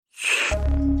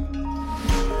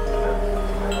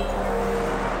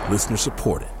Listener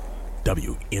supported.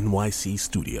 WNYC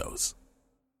Studios.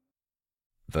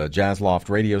 The Jazz Loft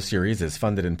radio series is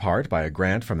funded in part by a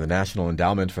grant from the National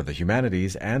Endowment for the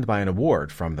Humanities and by an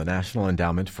award from the National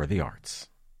Endowment for the Arts.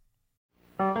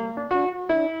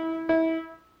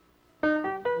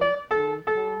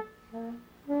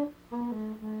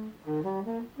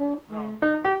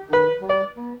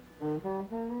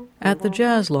 At the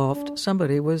Jazz Loft,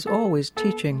 somebody was always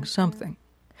teaching something,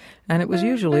 and it was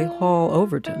usually Hall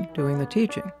Overton doing the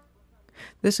teaching.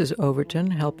 This is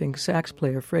Overton helping sax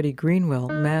player Freddie Greenwell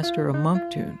master a monk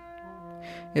tune.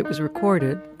 It was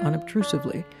recorded,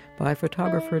 unobtrusively, by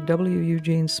photographer W.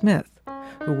 Eugene Smith,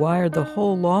 who wired the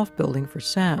whole loft building for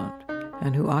sound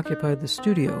and who occupied the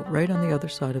studio right on the other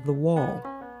side of the wall.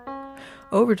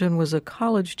 Overton was a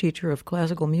college teacher of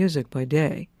classical music by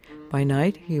day. By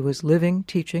night, he was living,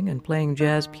 teaching, and playing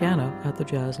jazz piano at the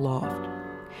Jazz Loft.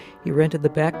 He rented the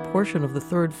back portion of the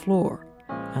third floor,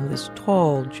 and this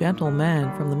tall, gentle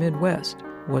man from the Midwest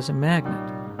was a magnet.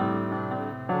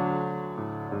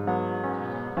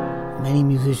 Many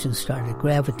musicians started to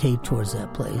gravitate towards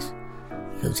that place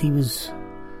because he was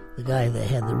the guy that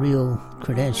had the real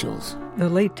credentials. The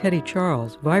late Teddy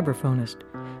Charles, vibraphonist,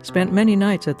 spent many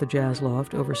nights at the Jazz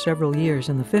Loft over several years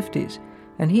in the 50s,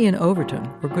 and he and Overton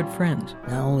were good friends.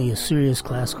 Not only a serious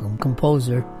classical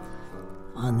composer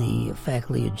on the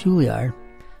faculty at Juilliard,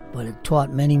 but it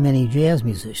taught many, many jazz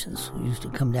musicians who used to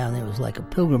come down there. It was like a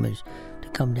pilgrimage to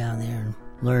come down there and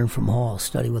learn from Hall,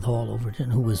 study with Hall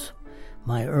Overton, who was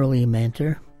my early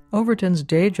mentor. Overton's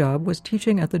day job was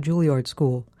teaching at the Juilliard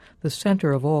School, the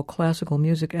center of all classical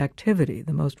music activity,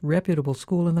 the most reputable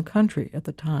school in the country at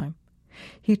the time.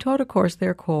 He taught a course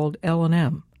there called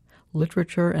L&M,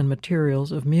 Literature and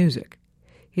Materials of Music.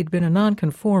 He'd been a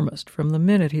nonconformist from the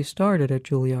minute he started at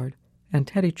Juilliard, and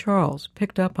Teddy Charles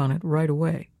picked up on it right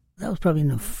away. That was probably in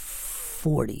the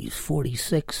 40s,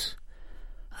 46.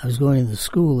 I was going to the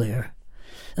school there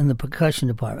in the percussion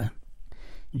department.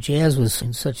 Jazz was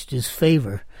in such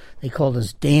disfavor, they called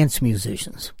us dance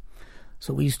musicians.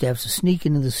 So we used to have to sneak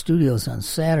into the studios on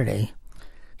Saturday.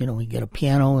 You know, we'd get a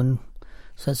piano and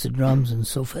sets of drums and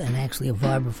so forth, and actually a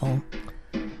vibraphone.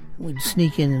 We'd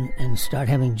sneak in and start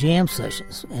having jam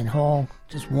sessions, and Hall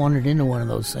just wandered into one of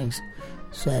those things,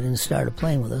 sat in and started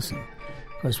playing with us, and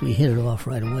of course we hit it off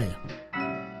right away.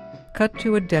 Cut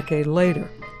to a decade later,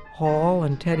 Hall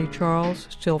and Teddy Charles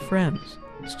still friends,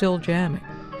 still jamming,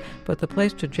 but the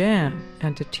place to jam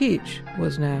and to teach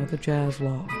was now the Jazz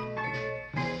Loft.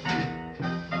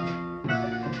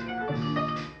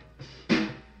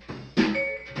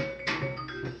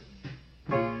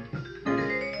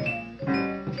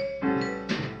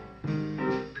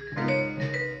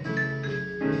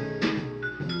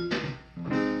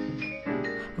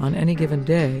 On any given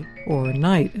day, or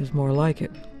night is more like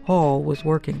it, Hall was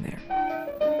working there.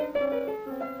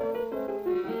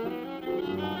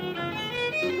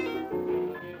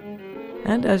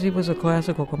 And as he was a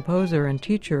classical composer and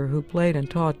teacher who played and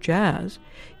taught jazz,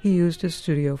 he used his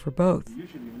studio for both.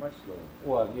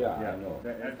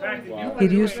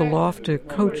 He'd used the loft to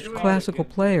coach classical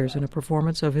players in a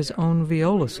performance of his own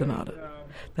viola sonata.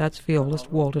 That's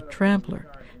violist Walter Trampler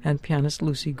and pianist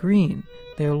Lucy Green,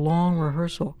 their long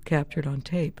rehearsal captured on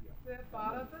tape.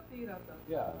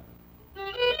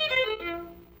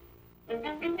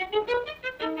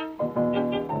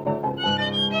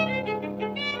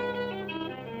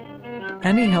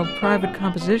 And he held private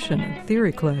composition and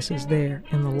theory classes there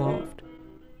in the loft.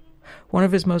 One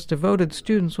of his most devoted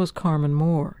students was Carmen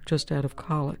Moore, just out of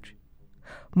college.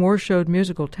 Moore showed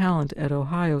musical talent at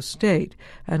Ohio State,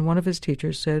 and one of his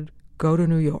teachers said, "Go to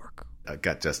New York." I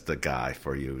got just the guy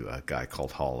for you, a guy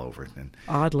called Hall Overton.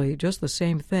 Oddly, just the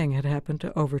same thing had happened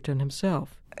to Overton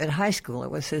himself. At high school, it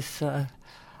was his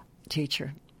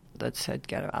teacher that said,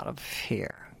 "Get out of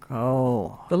here.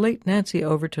 Go." The late Nancy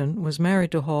Overton was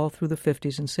married to Hall through the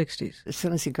 50s and 60s. As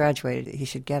soon as he graduated, he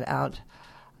should get out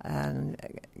and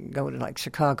go to, like,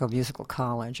 Chicago Musical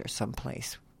College or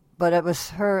someplace. But it was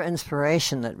her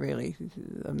inspiration that really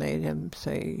made him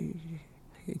say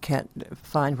he can't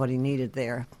find what he needed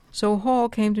there. So Hall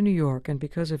came to New York, and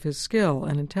because of his skill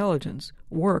and intelligence,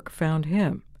 work found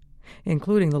him,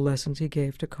 including the lessons he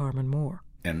gave to Carmen Moore.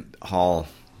 And Hall,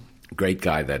 great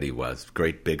guy that he was,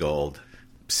 great big old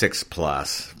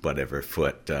 6+ whatever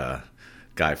foot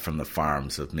guy from the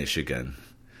farms of Michigan,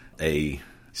 a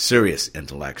serious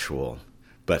intellectual,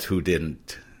 but who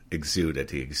didn't exude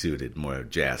it. He exuded more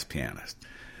jazz pianist.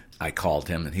 I called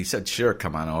him, and he said, "Sure,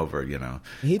 come on over, you know."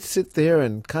 He'd sit there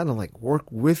and kind of like work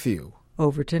with you.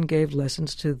 Overton gave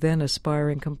lessons to then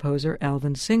aspiring composer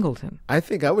Alvin Singleton. I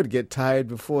think I would get tired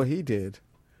before he did.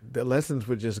 the lessons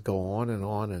would just go on.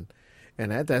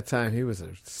 And at that time, he was a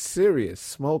serious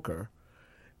smoker,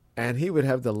 and he would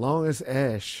have the longest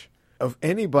ash of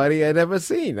anybody I'd ever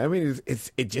seen. I mean,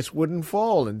 it just wouldn't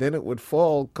fall, and then it would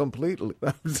fall completely.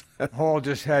 Hall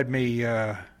just had me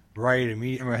write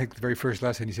immediately. I think the very first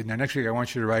lesson, he said, "Now next week I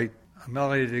want you to write a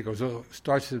melody that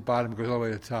starts at the bottom and goes all the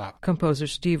way to the top." Composer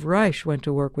Steve Reich went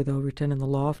to work with Overton in the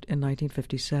Loft in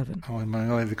 1957. I want my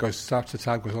melody that stops at the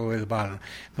top, goes all the way to the bottom.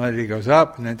 Melody goes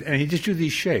up, and he just drew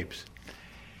these shapes.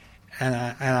 And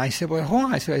I said, "Well, hold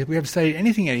on." I said, "We haven't studied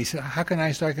anything yet." He said, "How can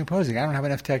I start composing? I don't have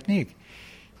enough technique."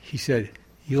 He said,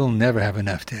 "You'll never have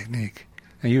enough technique.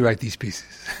 Now you write these pieces."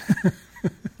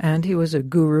 And he was a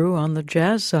guru on the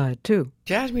jazz side, too.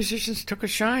 Jazz musicians took a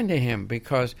shine to him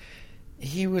because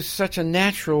he was such a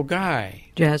natural guy.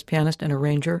 Jazz pianist and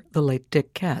arranger, the late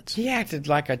Dick Katz. He acted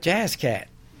like a jazz cat.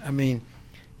 I mean,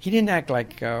 he didn't act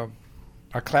like a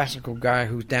classical guy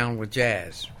who's down with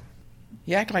jazz.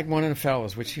 He acted like one of the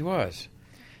fellows, which he was.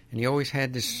 And he always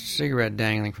had this cigarette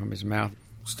dangling from his mouth.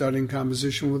 Studying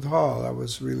composition with Hall, that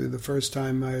was really the first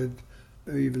time I had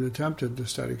even attempted to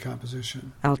study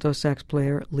composition. Alto sax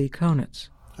player Lee Konitz.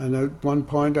 And at one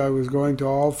point I was going to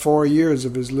all 4 years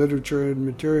of his literature and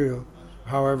material.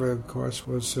 However, of course,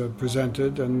 was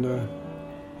presented, and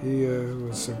he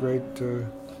was a great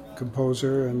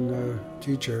composer and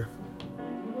teacher.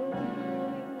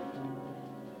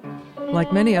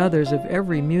 Like many others of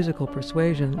every musical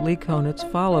persuasion, Lee Konitz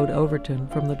followed Overton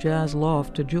from the Jazz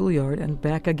Loft to Juilliard and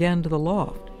back again to the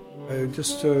Loft. I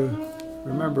just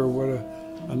remember what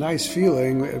a nice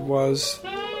feeling it was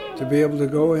to be able to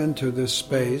go into this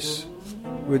space,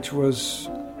 which was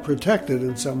protected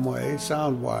in some way,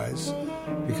 sound-wise,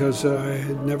 because I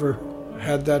had never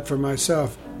had that for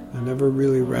myself. I never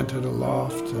really rented a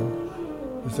loft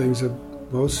and the things that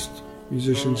most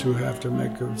musicians who have to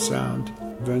make a sound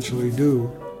eventually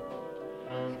do.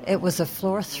 It was a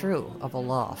floor through of a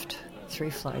loft, 3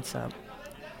 flights up.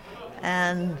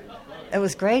 And it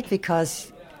was great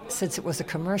because since it was a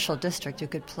commercial district, you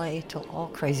could play till all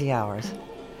crazy hours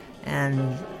and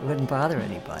it wouldn't bother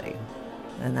anybody.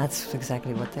 And that's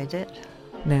exactly what they did.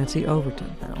 Nancy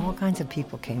Overton. And all kinds of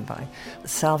people came by.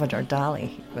 Salvador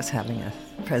Dali was having a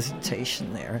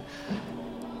presentation there.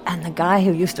 And the guy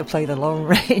who used to play the Lone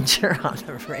Ranger on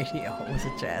the radio was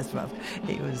a jazz buff.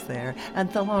 He was there. And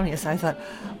Thelonious, I thought,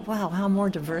 wow, how more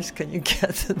diverse can you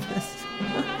get than this?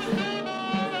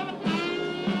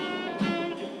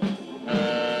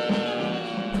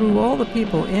 Through all the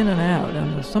people in and out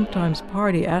and the sometimes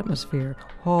party atmosphere,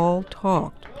 Hall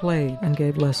talked, played, and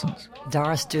gave lessons.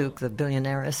 Doris Duke, the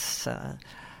billionairess,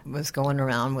 was going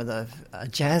around with a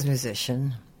jazz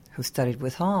musician who studied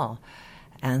with Hall.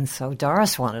 And so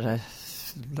Doris wanted to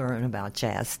learn about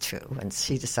jazz, too, and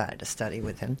she decided to study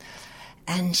with him.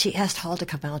 And she asked Hall to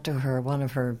come out to one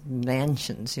of her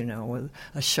mansions, with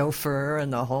a chauffeur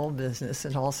and the whole business.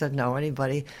 And Hall said, no,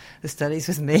 anybody who studies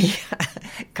with me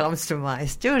comes to my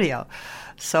studio.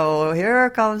 So here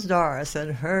comes Doris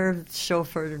and her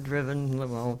chauffeur-driven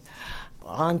limo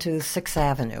onto 6th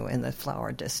Avenue in the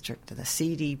Flower District, the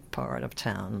seedy part of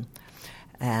town.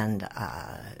 And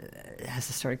has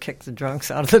to sort of kick the drunks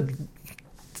out of the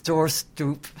door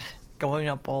stoop, going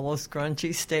up all those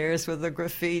grungy stairs with the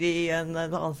graffiti and the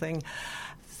whole thing.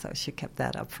 So she kept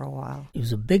that up for a while. He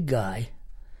was a big guy,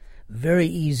 very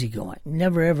easygoing.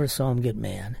 Never ever saw him get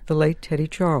mad. The late Teddy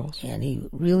Charles. And he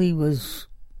really was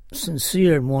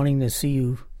sincere in wanting to see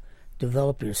you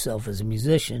develop yourself as a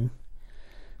musician,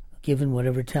 given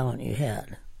whatever talent you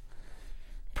had.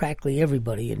 Practically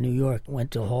everybody in New York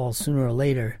went to Hall sooner or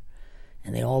later,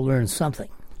 and they all learned something.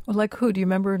 Well, like who? Do you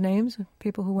remember names of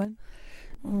people who went?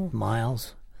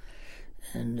 Miles,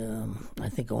 and I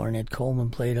think Ornette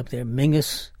Coleman played up there.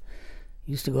 Mingus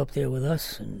used to go up there with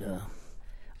us, and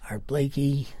Art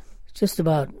Blakey. Just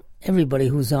about everybody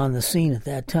who was on the scene at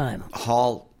that time.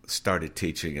 Hall started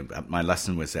teaching. My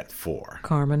lesson was at 4.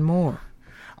 Carmen Moore.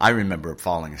 I remember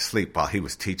falling asleep while he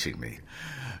was teaching me,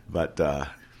 but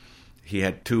he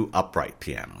had 2 upright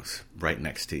pianos right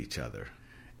next to each other.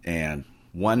 And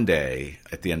one day,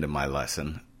 at the end of my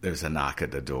lesson, there was a knock at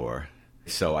the door.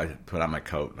 So I put on my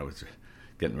coat, and I was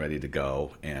getting ready to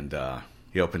go. And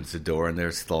he opens the door, and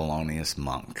there's Thelonious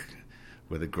Monk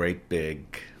with a great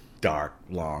big, dark,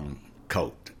 long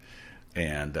coat.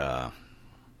 And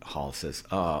Hall says,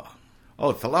 oh,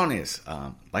 Thelonious,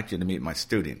 I'd like you to meet my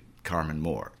student, Carmen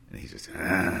Moore. And he just,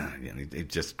 he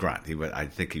just grunt. I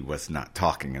think he was not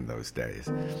talking in those days.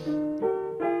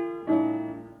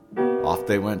 off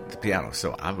they went to the piano.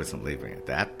 So I wasn't leaving at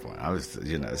that point. I was,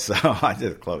 so I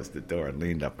just closed the door and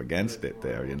leaned up against it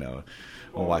there, and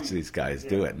watched these guys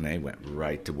do it. And they went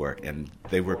right to work. And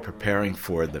they were preparing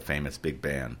for the famous big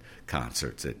band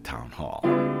concerts at Town Hall.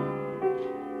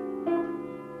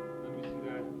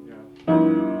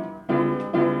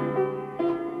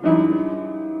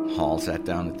 Hall sat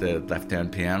down at the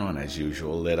left-hand piano and, as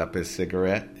usual, lit up his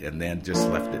cigarette and then just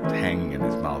left it hanging in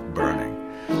his mouth, burning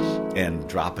and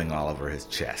dropping all over his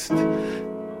chest.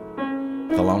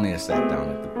 Thelonious sat down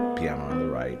at the piano on the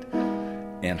right,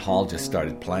 and Hall just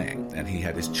started playing, and he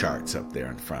had his charts up there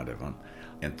in front of him,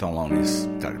 and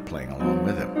Thelonious started playing along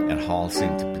with him, and Hall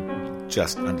seemed to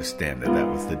just understand that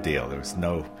was the deal. There was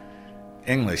no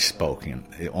English spoken,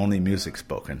 only music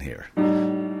spoken here.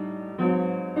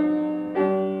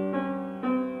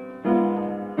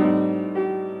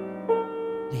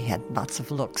 He had lots of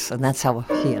looks, and that's how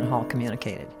he and Hall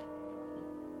communicated.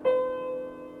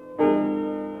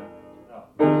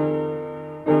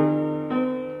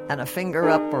 And a finger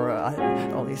up, or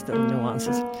all these little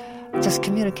nuances, just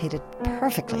communicated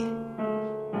perfectly.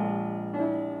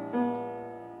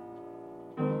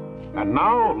 And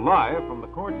now, live from the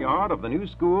courtyard of the new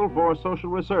School for Social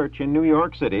Research in New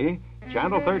York City,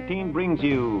 Channel 13 brings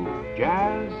you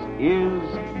Jazz is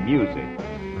Music.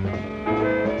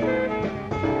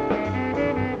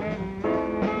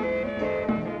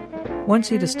 Once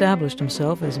he'd established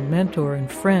himself as mentor and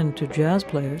friend to jazz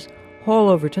players, Hall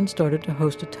Overton started to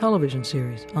host a television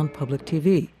series on public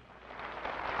TV.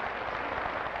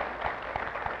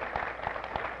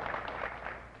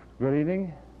 Good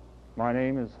evening. My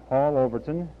name is Hall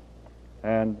Overton,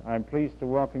 and I'm pleased to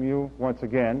welcome you once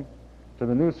again to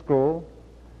the new school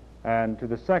and to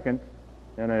the second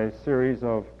in a series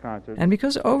of concerts. And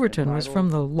because Overton was from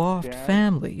the Loft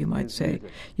family, you might say,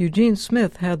 Eugene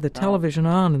Smith had the television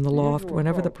on in the Loft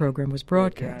whenever the program was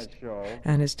broadcast,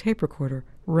 and his tape recorder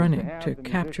running to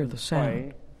capture the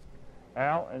sound.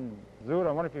 Al and Zoot,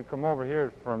 I wonder if you'd come over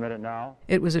here for a minute now.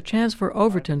 It was a chance for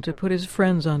Overton to put his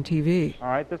friends on TV. All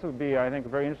right, this would be, I think,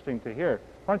 very interesting to hear.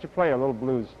 Why don't you play a little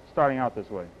blues starting out this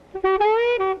way?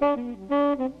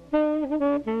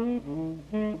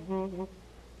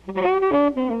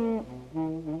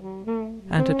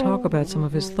 And to talk about some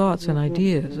of his thoughts and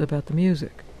ideas about the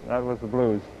music. That was the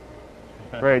blues,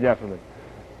 very definitely.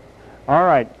 All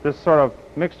right, this sort of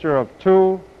mixture of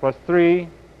 2 plus 3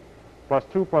 plus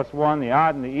 2 plus 1, the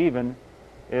odd and the even,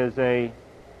 is a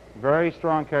very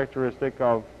strong characteristic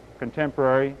of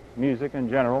contemporary music in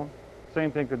general.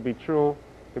 Same thing could be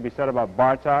said about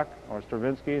Bartók or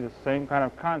Stravinsky, the same kind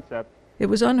of concept. It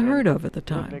was unheard of at the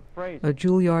time, a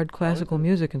Juilliard classical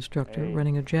music instructor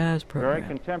running a jazz program. Very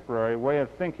contemporary way of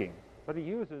thinking, but he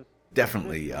uses...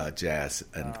 Definitely jazz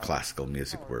and classical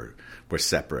music were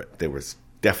separate. There was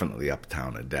definitely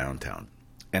uptown and downtown.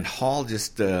 And Hall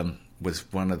just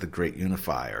was one of the great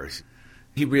unifiers.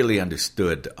 He really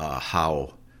understood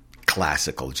how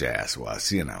classical jazz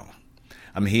was,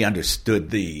 I mean, he understood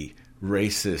the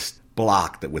racist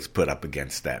block that was put up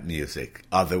against that music.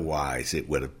 Otherwise, it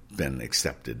would have been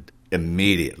accepted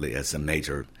immediately as a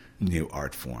major new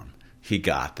art form. He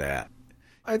got that.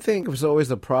 I think it was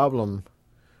always a problem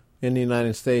in the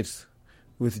United States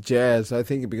with jazz. I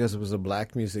think because it was a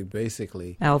black music,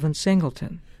 basically. Alvin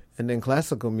Singleton. And then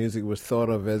classical music was thought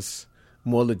of as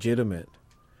more legitimate.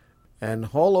 And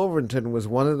Hall Overton was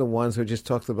one of the ones who just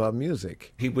talked about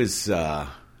music. He was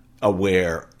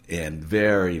aware and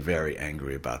very, very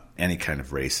angry about any kind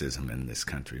of racism in this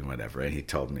country and whatever. And he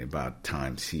told me about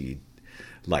times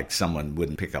someone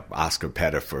wouldn't pick up Oscar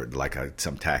Pettiford,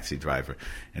 some taxi driver.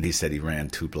 And he said he ran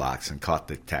 2 blocks and caught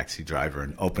the taxi driver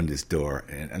and opened his door.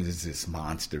 And there's this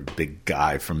monster big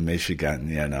guy from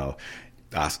Michigan,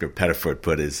 Oscar Pettiford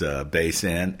put his bass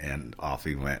in, and off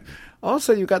he went.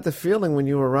 Also, you got the feeling when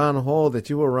you were around Hall that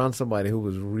you were around somebody who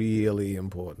was really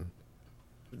important.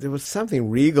 There was something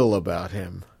regal about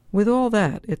him. With all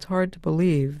that, it's hard to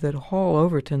believe that Hall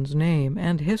Overton's name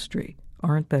and history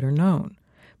aren't better known.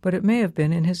 But it may have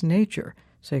been in his nature,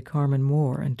 say Carmen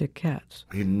Moore and Dick Katz.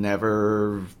 He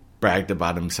never bragged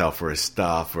about himself or his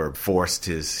stuff or forced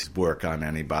his work on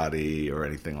anybody or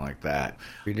anything like that.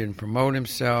 He didn't promote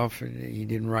himself. He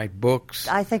didn't write books.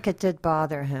 I think it did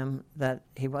bother him that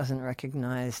he wasn't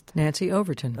recognized. Nancy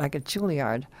Overton. Like at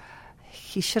Juilliard,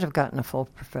 he should have gotten a full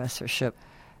professorship.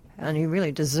 And he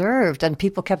really deserved. And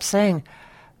people kept saying,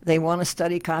 they want to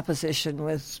study composition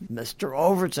with Mr.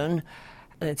 Overton.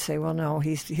 And they'd say, well, no,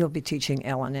 he'll be teaching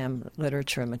L&M,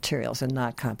 literature and materials, and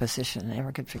not composition. I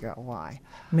never could figure out why.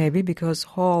 Maybe because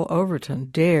Hall Overton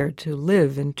dared to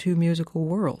live in 2 musical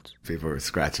worlds. People were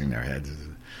scratching their heads.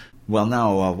 Well,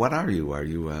 now, what are you? Are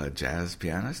you a jazz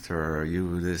pianist, or are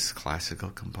you this classical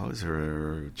composer,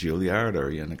 or Juilliard, or are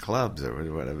you in the clubs, or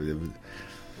whatever?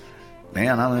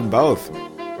 Man, I'm in both.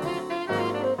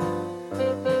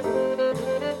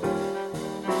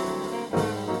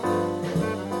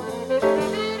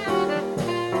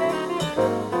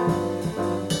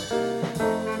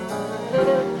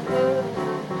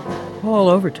 Paul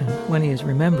Overton, when he is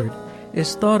remembered,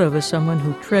 is thought of as someone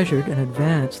who treasured and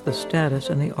advanced the status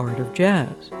and the art of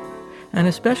jazz, and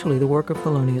especially the work of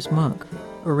Thelonious Monk,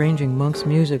 arranging Monk's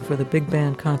music for the big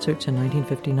band concerts in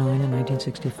 1959 and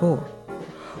 1964.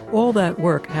 All that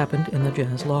work happened in the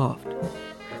Jazz Loft.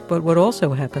 But what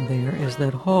also happened there is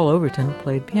that Hall Overton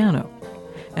played piano,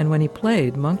 and when he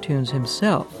played Monk tunes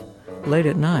himself, late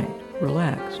at night,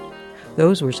 relaxed,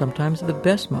 those were sometimes the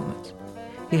best moments.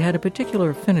 He had a particular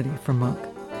affinity for Monk.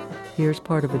 Here's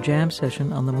part of a jam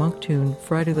session on the Monk tune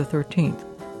Friday the 13th,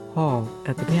 Hall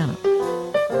at the piano.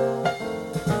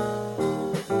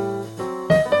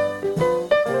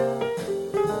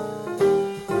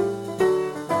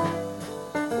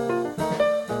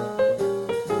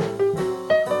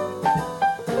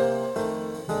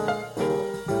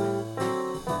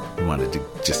 He wanted to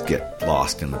just get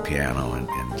lost in the piano and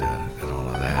all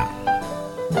of that.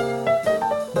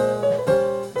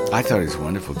 I thought he was a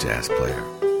wonderful jazz player.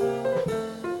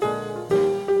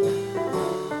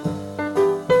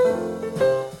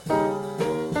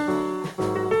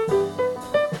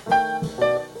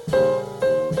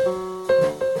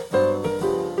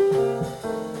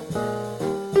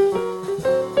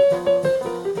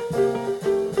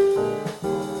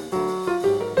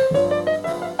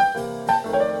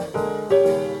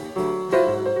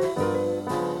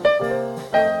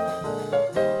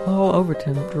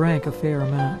 Overton drank a fair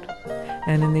amount,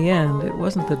 and in the end, it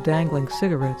wasn't the dangling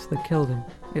cigarettes that killed him,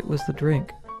 it was the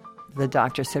drink. The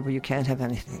doctor said, well, you can't have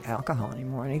anything alcohol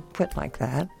anymore, and he quit like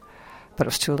that, but it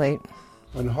was too late.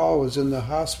 When Hall was in the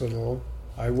hospital,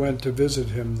 I went to visit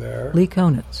him there. Lee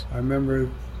Konitz. I remember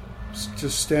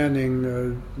just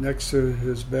standing next to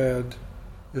his bed,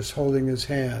 just holding his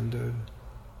hand,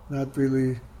 not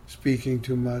really speaking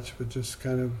too much, but just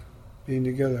kind of being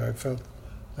together. I felt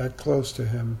that close to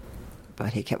him.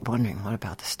 But he kept wondering, what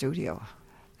about the studio?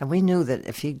 And we knew that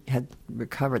if he had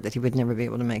recovered, that he would never be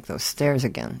able to make those stairs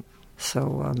again.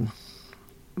 So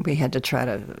we had to try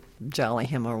to jolly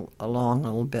him along a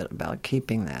little bit about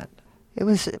keeping that. It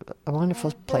was a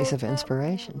wonderful place of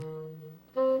inspiration.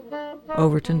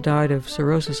 Overton died of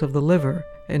cirrhosis of the liver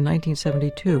in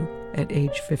 1972 at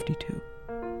age 52.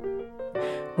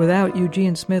 Without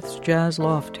Eugene Smith's Jazz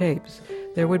Loft tapes,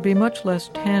 there would be much less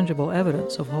tangible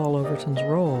evidence of Hall Overton's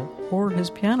role, or his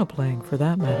piano playing for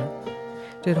that matter.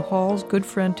 Did Hall's good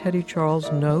friend Teddy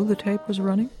Charles know the tape was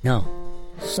running? No.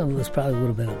 Some of us probably would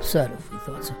have been upset if we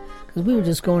thought so. Because we were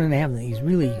just going in and having these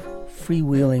really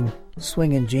freewheeling,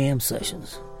 swinging jam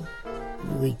sessions.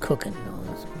 Really cooking. You know?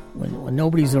 When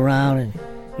nobody's around and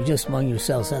you're just among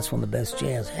yourselves, that's when the best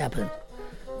jazz happens.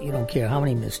 You don't care how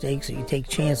many mistakes, or you take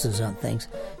chances on things.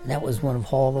 And that was one of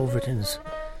Hall Overton's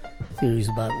theories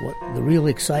about what the real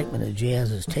excitement of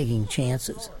jazz is, taking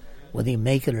chances, whether you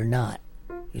make it or not.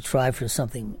 You try for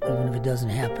something even if it doesn't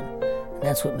happen. And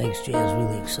that's what makes jazz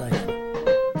really exciting.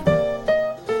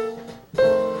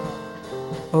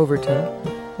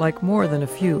 Overton, like more than a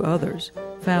few others,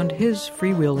 found his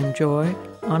freewheeling joy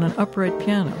on an upright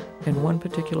piano in one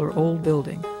particular old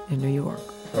building in New York.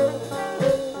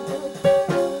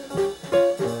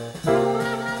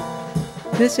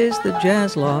 This is the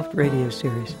Jazz Loft radio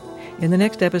series. In the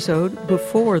next episode,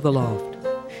 Before the Loft.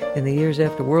 In the years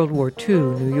after World War II,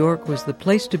 New York was the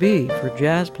place to be for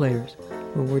jazz players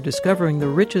who were discovering the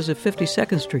riches of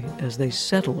 52nd Street as they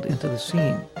settled into the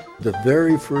scene. The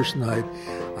very first night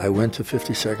I went to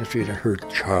 52nd Street and heard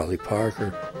Charlie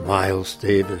Parker, Miles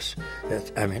Davis.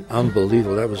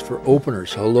 Unbelievable. That was for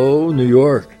openers. Hello, New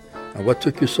York. And what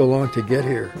took you so long to get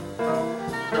here?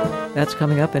 That's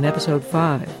coming up in episode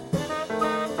 5.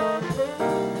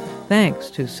 Thanks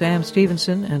to Sam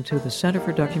Stevenson and to the Center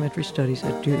for Documentary Studies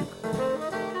at Duke.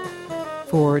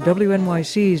 For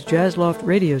WNYC's Jazz Loft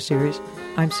radio series,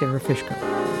 I'm Sarah Fishko.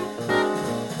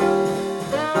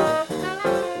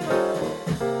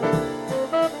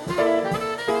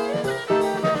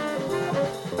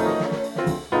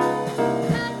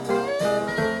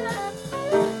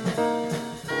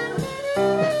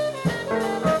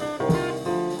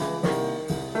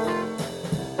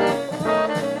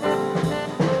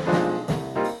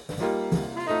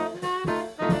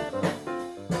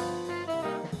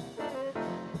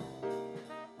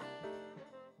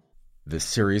 This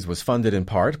series was funded in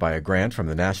part by a grant from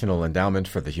the National Endowment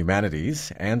for the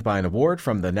Humanities and by an award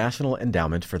from the National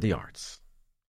Endowment for the Arts.